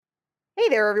Hey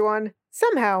there, everyone.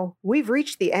 Somehow, we've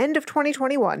reached the end of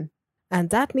 2021. And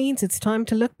that means it's time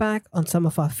to look back on some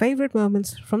of our favorite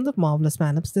moments from the Marvelous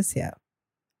Man-ups this year.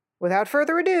 Without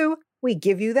further ado, we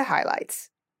give you the highlights.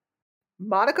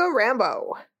 Monica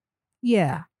Rambeau.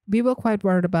 Yeah, we were quite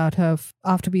worried about her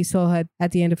after we saw her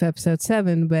at the end of episode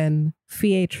 7 when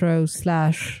Pietro /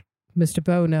 Mr.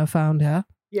 Boner found her.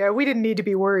 Yeah, we didn't need to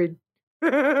be worried.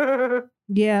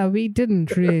 Yeah, we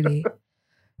didn't really.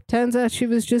 Turns out she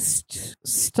was just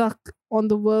stuck on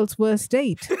the world's worst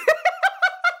date.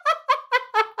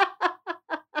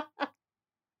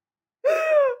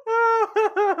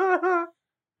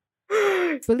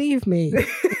 Believe me,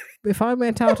 if I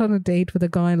went out on a date with a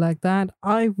guy like that,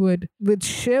 I would, with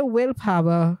sheer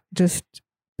willpower, just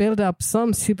build up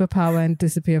some superpower and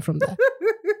disappear from there.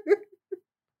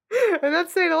 And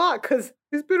that's saying a lot because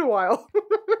it's been a while.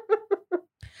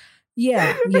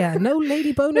 Yeah, no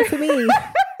lady boner for me.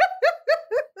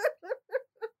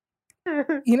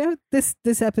 You know,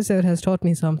 this episode has taught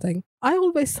me something. I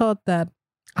always thought that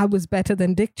I was better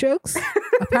than dick jokes.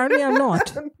 Apparently I'm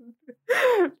not.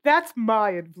 That's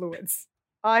my influence.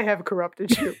 I have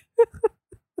corrupted you.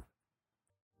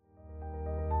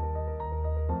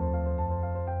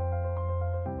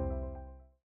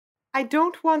 I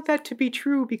don't want that to be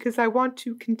true because I want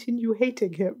to continue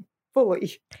hating him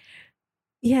fully.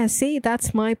 Yeah, see,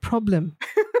 that's my problem.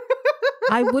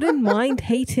 I wouldn't mind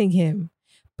hating him,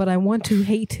 but I want to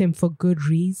hate him for good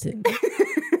reason.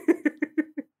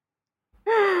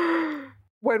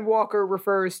 When Walker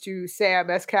refers to Sam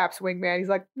as Cap's wingman, he's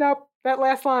like, nope, that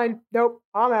last line, nope,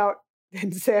 I'm out.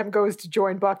 And Sam goes to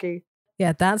join Bucky.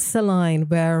 Yeah, that's the line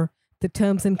where the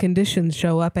terms and conditions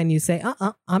show up and you say,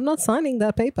 I'm not signing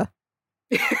that paper.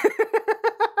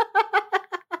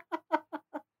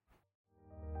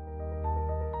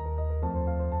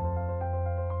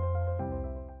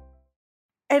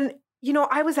 And, you know,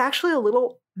 I was actually a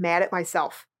little mad at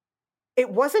myself. It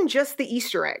wasn't just the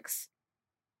Easter eggs,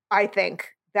 I think,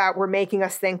 that were making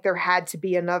us think there had to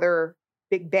be another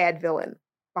big bad villain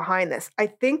behind this. I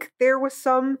think there was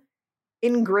some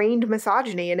ingrained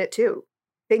misogyny in it too,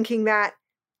 thinking that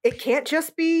it can't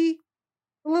just be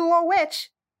a little old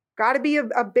witch. Got to be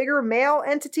a bigger male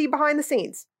entity behind the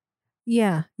scenes.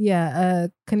 Yeah,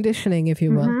 conditioning, if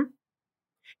you will. Mm-hmm.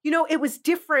 You know, it was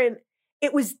different.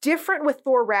 It was different with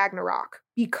Thor Ragnarok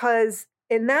because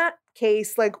in that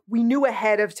case, like, we knew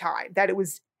ahead of time that it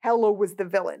was Hela was the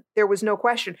villain. There was no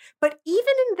question. But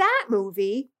even in that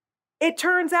movie, it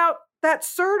turns out that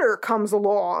Surtur comes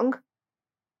along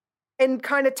and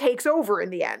kind of takes over in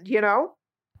the end, you know?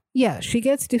 Yeah, she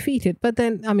gets defeated, but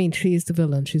then, I mean, she's the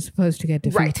villain. She's supposed to get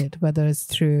defeated, right, whether it's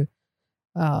through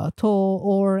Thor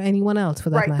or anyone else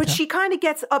for that matter. But she kind of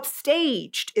gets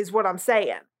upstaged, is what I'm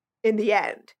saying, in the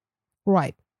end.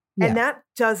 Right. Yeah. And that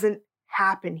doesn't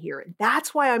happen here. And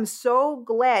that's why I'm so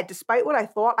glad, despite what I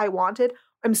thought I wanted,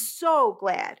 I'm so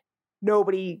glad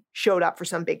nobody showed up for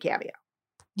some big cameo.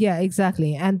 Yeah,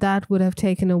 exactly. And that would have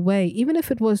taken away, even if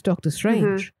it was Doctor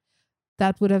Strange,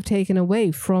 that would have taken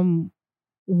away from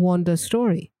Wanda's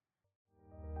story.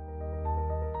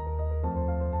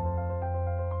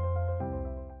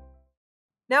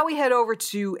 Now we head over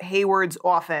to Hayward's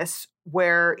office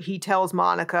where he tells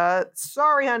Monica,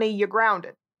 sorry, honey, you're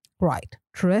grounded. Right.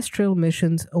 Terrestrial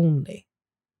missions only.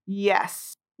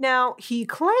 Yes. Now, he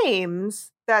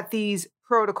claims that these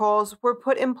protocols were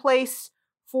put in place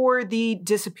for the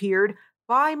disappeared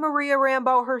by Maria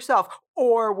Rambeau herself.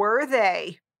 Or were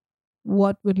they?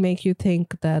 What would make you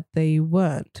think that they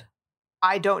weren't?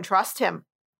 I don't trust him.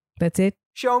 That's it?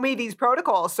 Show me these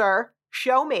protocols, sir.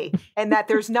 Show me. And that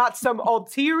there's not some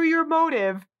ulterior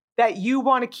motive that you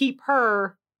want to keep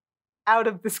her out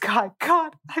of the sky.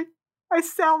 God, I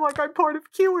sound like I'm part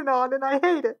of QAnon and I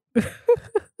hate it.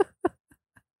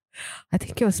 I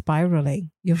think you're spiraling.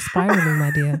 You're spiraling,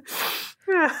 my dear.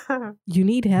 You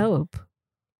need help.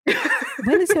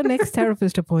 When is your next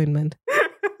therapist appointment?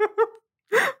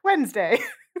 Wednesday.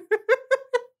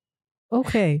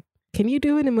 Okay. Can you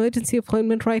do an emergency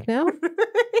appointment right now?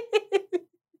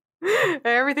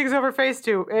 Everything's over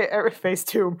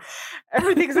Facetune.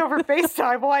 Everything's over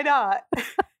FaceTime. Why not?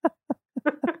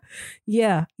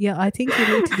 Yeah, I think you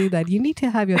need to do that. You need to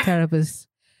have your therapist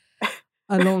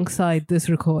alongside this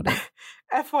recording.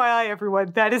 FYI,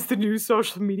 everyone, that is the new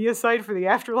social media site for the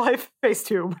afterlife,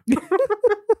 Facetune.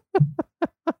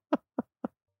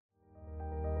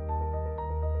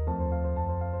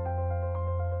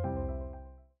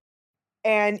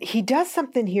 And he does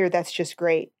something here that's just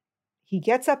great. He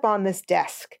gets up on this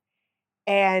desk,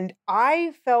 and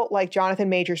I felt like Jonathan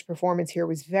Majors' performance here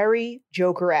was very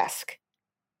Joker-esque,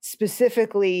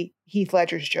 specifically Heath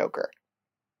Ledger's Joker.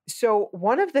 So,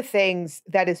 one of the things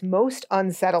that is most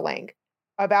unsettling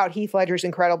about Heath Ledger's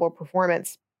incredible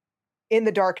performance in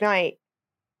The Dark Knight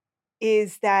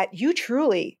is that you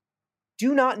truly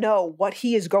do not know what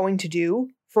he is going to do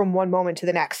from one moment to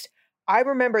the next. I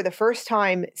remember the first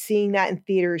time seeing that in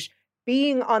theaters,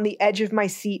 being on the edge of my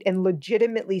seat and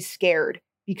legitimately scared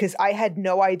because I had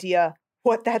no idea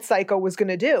what that psycho was going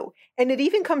to do. And it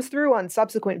even comes through on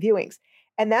subsequent viewings.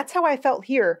 And that's how I felt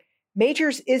here.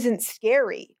 Majors isn't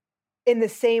scary in the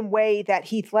same way that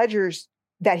Heath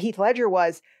Ledger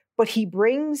was, but he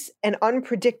brings an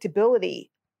unpredictability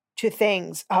to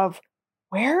things of,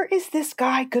 where is this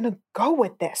guy going to go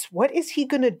with this? What is he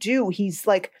going to do? He's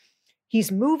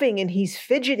moving and he's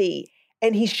fidgety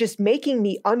and he's just making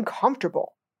me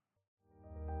uncomfortable.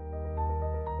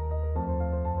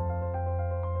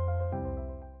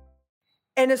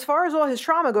 And as far as all his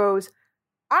trauma goes,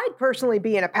 I'd personally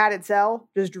be in a padded cell,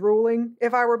 just drooling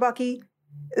if I were Bucky.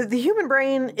 The human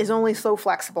brain is only so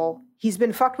flexible. He's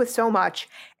been fucked with so much,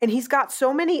 and he's got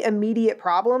so many immediate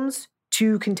problems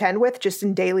to contend with just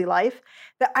in daily life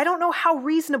that I don't know how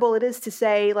reasonable it is to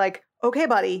say, like, okay,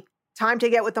 buddy, time to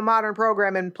get with the modern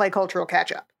program and play cultural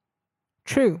catch-up.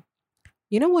 True.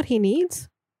 You know what he needs?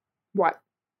 What?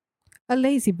 A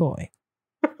lazy boy.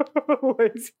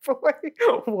 Lazy boy?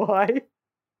 Why?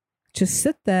 Just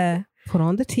sit there, put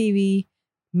on the TV,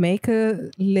 make a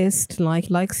list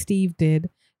like Steve did,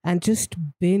 and just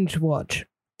binge watch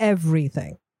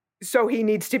everything. So he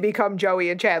needs to become Joey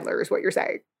and Chandler, is what you're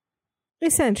saying?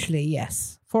 Essentially,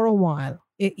 yes. For a while.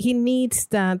 He needs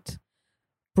that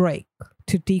break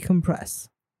to decompress.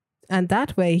 And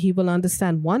that way he will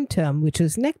understand one term, which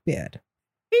is neckbeard.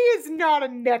 He is not a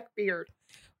neckbeard.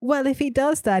 Well, if he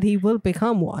does that, he will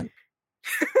become one.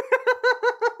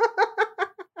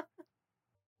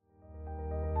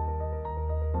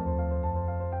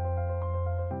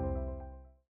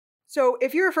 So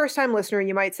if you're a first-time listener,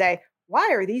 you might say, why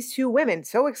are these two women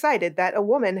so excited that a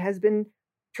woman has been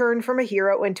turned from a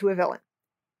hero into a villain?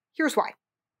 Here's why.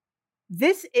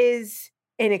 This is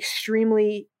an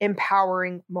extremely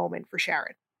empowering moment for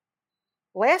Sharon.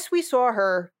 Last we saw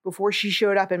her before she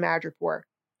showed up in Madripoor,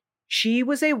 she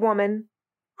was a woman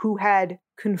who had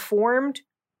conformed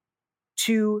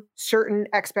to certain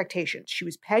expectations. She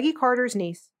was Peggy Carter's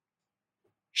niece.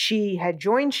 She had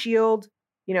joined S.H.I.E.L.D.,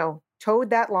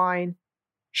 towed that line.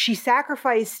 She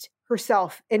sacrificed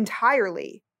herself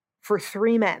entirely for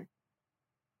 3 men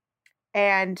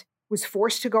and was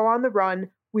forced to go on the run,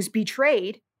 was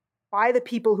betrayed by the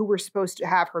people who were supposed to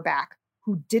have her back,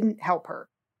 who didn't help her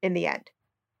in the end.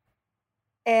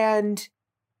 And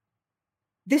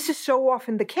this is so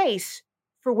often the case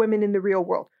for women in the real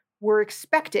world. We're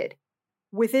expected,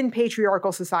 within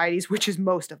patriarchal societies, which is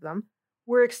most of them,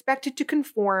 we're expected to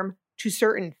conform to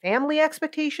certain family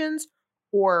expectations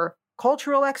or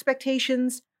cultural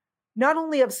expectations, not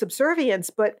only of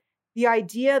subservience, but the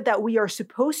idea that we are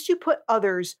supposed to put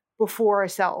others before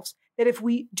ourselves, that if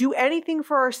we do anything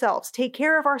for ourselves, take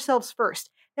care of ourselves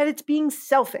first, that it's being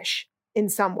selfish in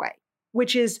some way,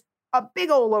 which is a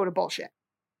big old load of bullshit.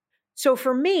 So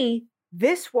for me,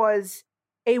 this was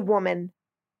a woman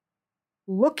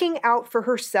looking out for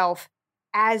herself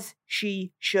as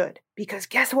she should. Because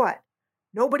guess what?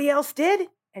 Nobody else did,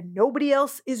 and nobody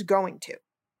else is going to.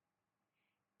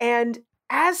 And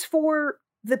as for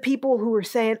the people who are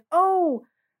saying, oh,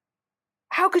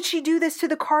 how could she do this to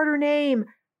the Carter name?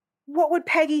 What would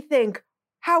Peggy think?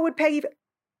 How would Peggy...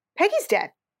 Peggy's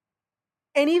dead.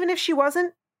 And even if she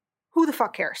wasn't, who the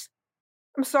fuck cares?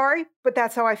 I'm sorry, but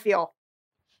that's how I feel.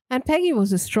 And Peggy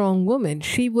was a strong woman.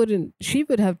 She would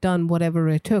have done whatever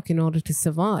it took in order to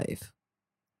survive.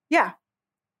 Yeah.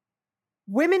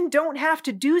 Women don't have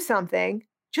to do something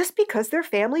just because their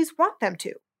families want them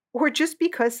to, or just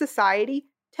because society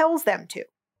tells them to.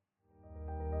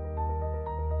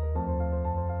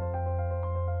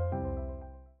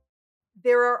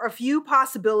 There are a few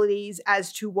possibilities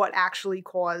as to what actually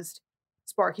caused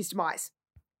Sparky's demise.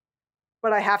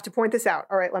 But I have to point this out.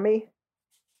 All right, let me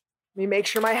make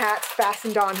sure my hat's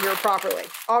fastened on here properly.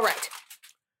 All right.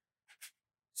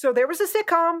 So there was a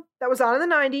sitcom that was on in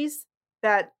the 90s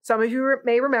that some of you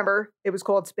may remember. It was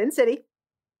called Spin City.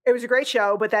 It was a great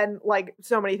show, but then, like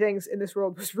so many things in this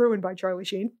world, was ruined by Charlie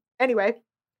Sheen. Anyway,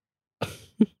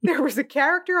 there was a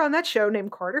character on that show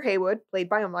named Carter Haywood, played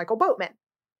by Michael Boatman.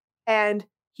 And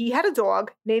he had a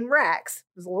dog named Rags.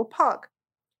 It was a little pug.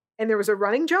 And there was a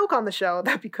running joke on the show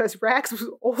that because Rags was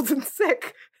old and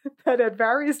sick, that at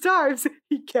various times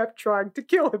he kept trying to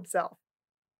kill himself.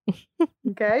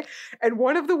 Okay? And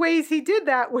one of the ways he did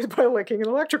that was by licking an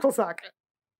electrical socket.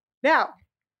 Now,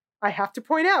 I have to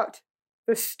point out,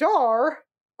 the star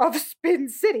of Spin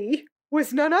City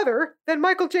was none other than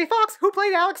Michael J. Fox, who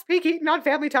played Alex P. Keaton on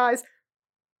Family Ties,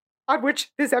 on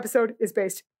which this episode is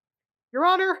based. Your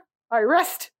Honor, I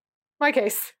rest my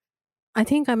case. I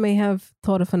think I may have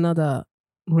thought of another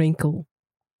wrinkle.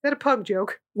 Is that a pug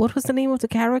joke? What was the name of the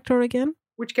character again?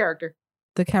 Which character?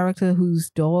 The character whose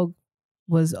dog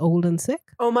was old and sick?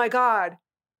 Oh my God.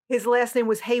 His last name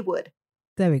was Haywood.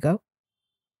 There we go.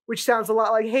 Which sounds a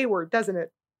lot like Hayward, doesn't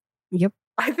it? Yep.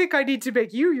 I think I need to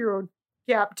make you your own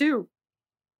Gap too.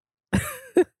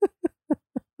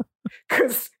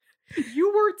 Because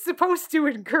you weren't supposed to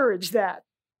encourage that.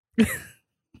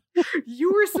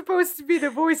 You were supposed to be the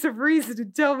voice of reason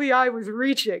and tell me I was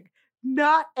reaching,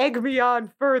 not egg me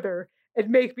on further and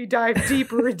make me dive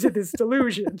deeper into this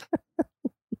delusion.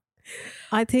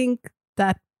 I think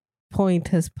that point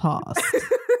has passed.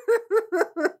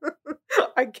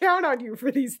 I count on you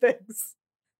for these things.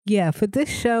 Yeah, for this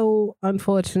show,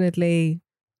 unfortunately,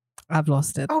 I've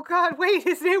lost it. Oh God, wait,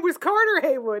 his name was Carter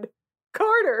Haywood.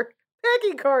 Carter.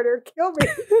 Peggy Carter, kill me.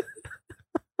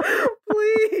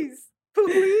 Please.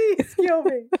 Please kill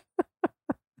me.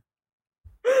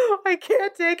 I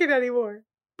can't take it anymore.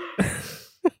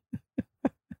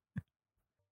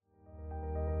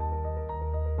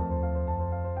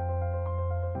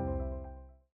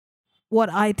 What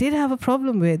I did have a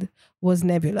problem with was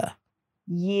Nebula.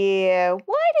 Yeah,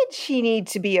 why did she need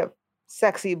to be a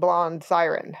sexy blonde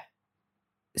siren?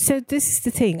 So this is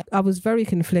the thing. I was very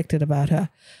conflicted about her.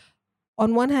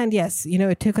 On one hand, yes,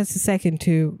 it took us a second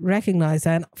to recognize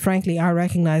her. And frankly, I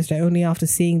recognized her only after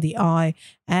seeing the eye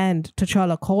and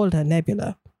T'Challa called her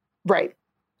Nebula. Right.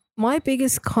 My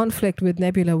biggest conflict with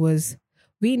Nebula was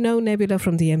we know Nebula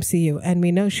from the MCU and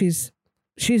we know she's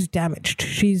damaged.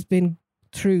 She's been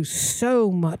through so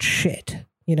much shit,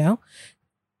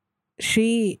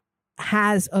 She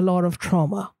has a lot of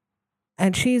trauma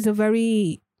and she's a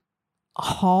very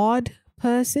hard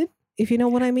person, if you know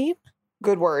what I mean.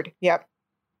 Good word. Yep.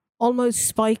 Almost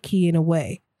spiky in a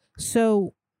way.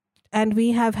 So, and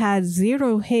we have had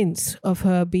zero hints of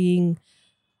her being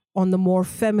on the more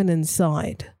feminine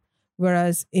side.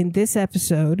 Whereas in this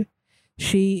episode,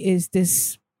 she is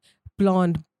this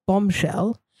blonde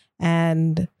bombshell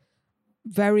and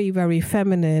very, very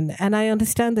feminine. And I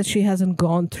understand that she hasn't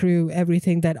gone through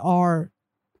everything that our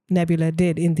Nebula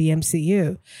did in the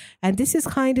MCU. And this is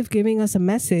kind of giving us a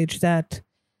message that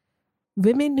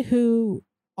women who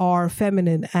are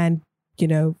feminine and,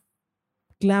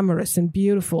 glamorous and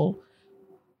beautiful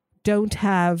don't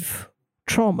have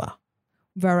trauma.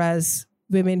 Whereas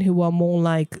women who are more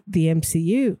like the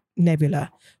MCU Nebula,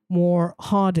 more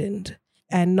hardened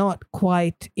and not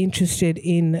quite interested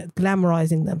in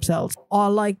glamorizing themselves, are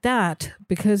like that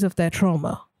because of their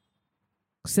trauma.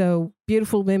 So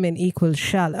beautiful women equals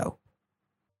shallow.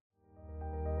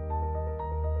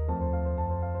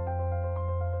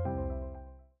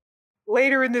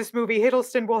 Later in this movie,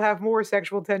 Hiddleston will have more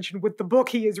sexual tension with the book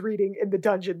he is reading in the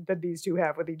dungeon than these two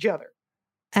have with each other.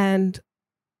 And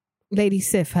Lady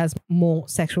Sif has more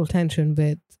sexual tension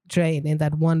with Jane in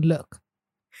that one look.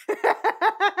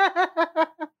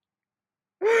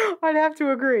 I'd have to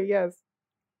agree, yes.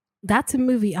 That's a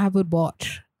movie I would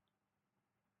watch.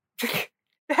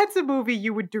 That's a movie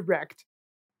you would direct.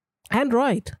 And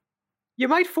write. You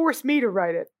might force me to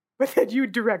write it, but then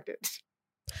you'd direct it.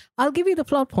 I'll give you the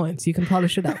plot points. You can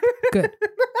polish it up. Good.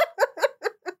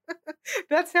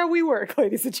 That's how we work,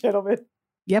 ladies and gentlemen.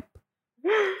 Yep.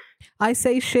 I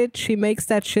say shit, she makes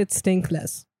that shit stink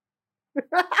less.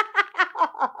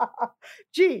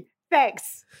 Gee,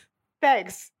 thanks.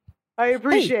 Thanks. I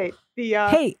appreciate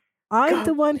Hey, I'm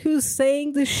the one who's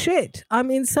saying the shit.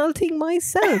 I'm insulting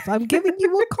myself. I'm giving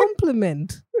you a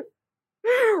compliment.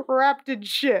 Wrapped in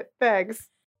shit. Thanks.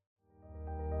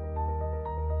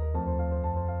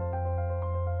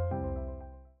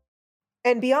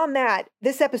 And beyond that,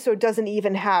 this episode doesn't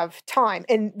even have time.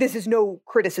 And this is no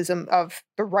criticism of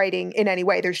the writing in any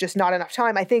way. There's just not enough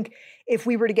time. I think if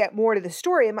we were to get more to the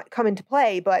story, it might come into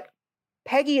play. But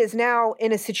Peggy is now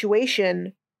in a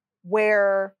situation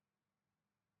where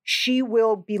she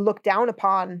will be looked down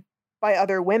upon by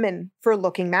other women for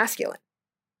looking masculine.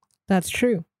 That's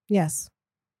true. Yes.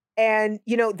 And,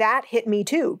 that hit me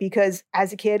too, because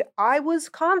as a kid, I was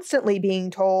constantly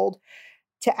being told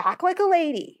to act like a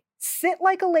lady, sit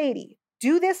like a lady,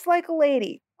 do this like a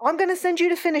lady. I'm going to send you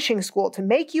to finishing school to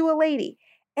make you a lady.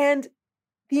 And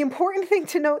the important thing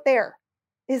to note there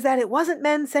is that it wasn't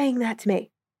men saying that to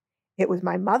me. It was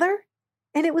my mother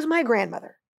and it was my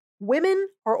grandmother. Women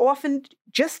are often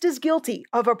just as guilty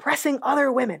of oppressing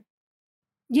other women.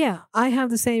 Yeah, I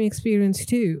have the same experience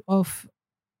too of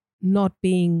not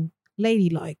being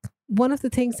ladylike. one of the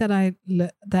things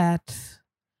that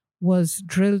was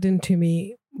drilled into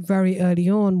me very early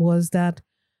on was that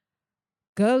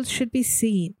girls should be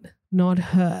seen, not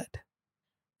heard.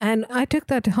 And I took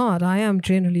that to heart. I am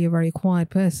generally a very quiet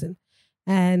person.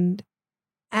 And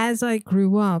as I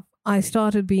grew up, I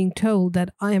started being told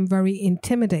that I am very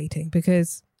intimidating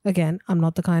because, again, I'm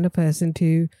not the kind of person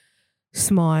to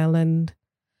smile and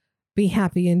be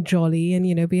happy and jolly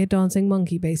and, be a dancing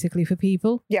monkey basically for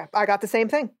people. Yeah, I got the same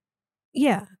thing.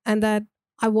 Yeah, and that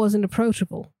I wasn't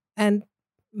approachable. And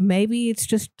maybe it's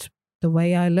just the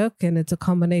way I look and it's a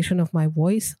combination of my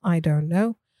voice. I don't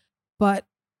know. But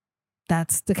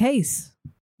that's the case.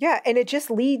 Yeah, and it just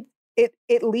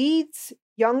leads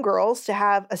young girls to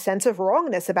have a sense of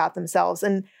wrongness about themselves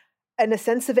and a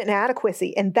sense of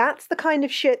inadequacy. And that's the kind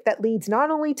of shit that leads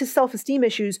not only to self-esteem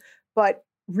issues, but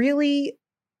really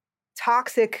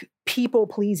toxic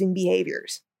people-pleasing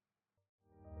behaviors.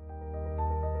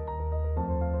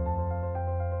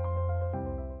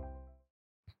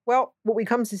 Well, what we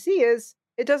come to see is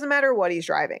it doesn't matter what he's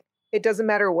driving. It doesn't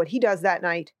matter what he does that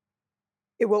night.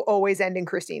 It will always end in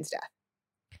Christine's death.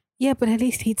 Yeah, but at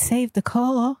least he'd saved the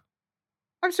car.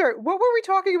 I'm sorry, what were we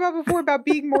talking about before about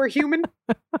being more human?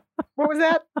 What was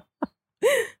that?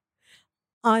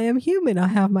 I am human. I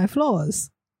have my flaws.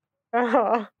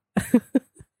 Uh-huh.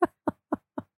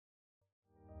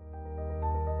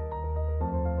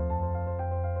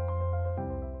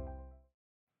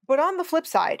 But on the flip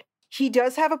side, he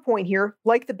does have a point here,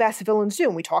 like the best villains do.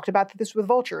 And we talked about this with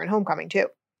Vulture in Homecoming, too.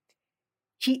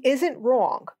 He isn't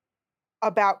wrong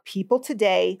about people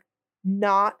today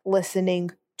not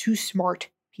listening to smart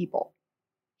people.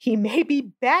 He may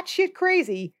be batshit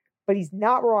crazy, but he's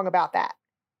not wrong about that.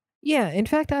 Yeah, in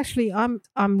fact, actually, I'm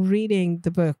reading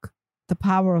the book, The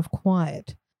Power of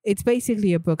Quiet. It's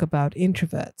basically a book about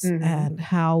introverts and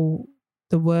how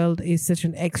the world is such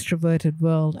an extroverted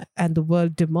world and the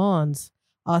world demands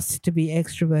us to be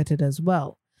extroverted as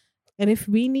well. And if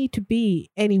we need to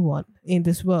be anyone in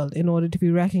this world in order to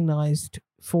be recognized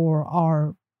for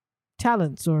our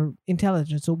talents or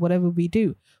intelligence or whatever we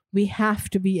do, we have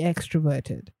to be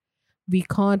extroverted. We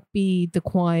can't be the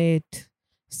quiet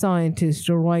scientist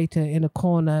or writer in a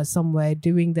corner somewhere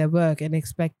doing their work and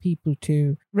expect people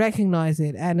to recognize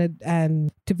it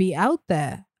and to be out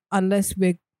there unless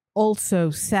we're also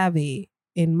savvy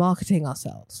in marketing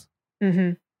ourselves.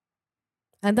 Mm-hmm.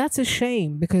 And that's a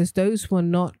shame because those who are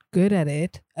not good at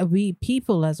it, we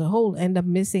people as a whole end up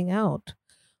missing out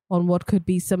on what could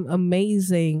be some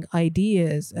amazing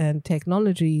ideas and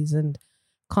technologies and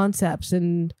concepts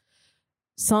and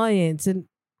science and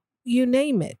you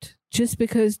name it, just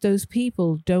because those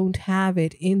people don't have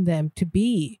it in them to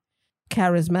be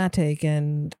charismatic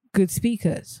and good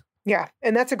speakers. Yeah,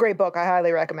 and that's a great book. I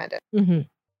highly recommend it. Mm-hmm.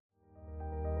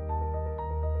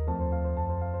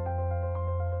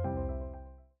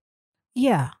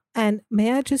 Yeah, and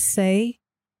may I just say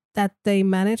that they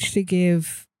managed to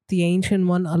give the Ancient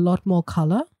One a lot more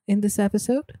color in this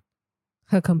episode?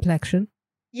 Her complexion.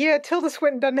 Yeah, Tilda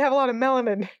Swinton doesn't have a lot of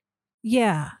melanin.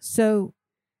 Yeah, so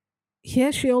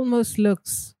here she almost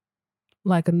looks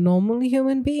like a normal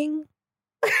human being.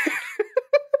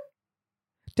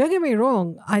 Don't get me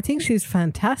wrong, I think she's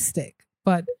fantastic,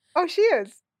 but... Oh, she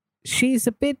is. She's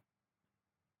a bit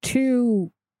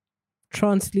too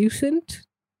translucent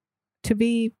to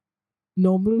be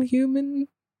normal human.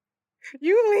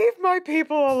 You leave my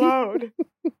people alone.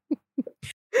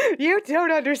 You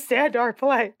don't understand our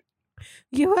plight.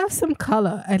 You have some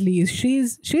color, at least.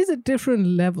 She's a different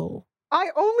level. I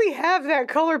only have that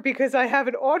color because I have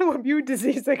an autoimmune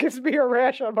disease that gives me a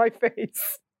rash on my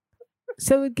face.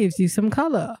 So it gives you some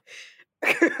color.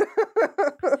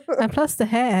 And plus the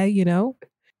hair,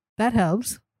 that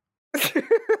helps.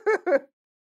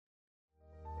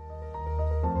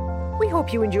 We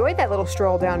hope you enjoyed that little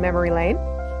stroll down memory lane.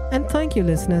 And thank you,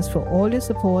 listeners, for all your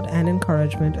support and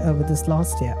encouragement over this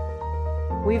last year.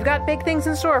 We've got big things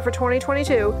in store for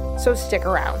 2022, so stick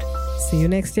around. See you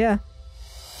next year.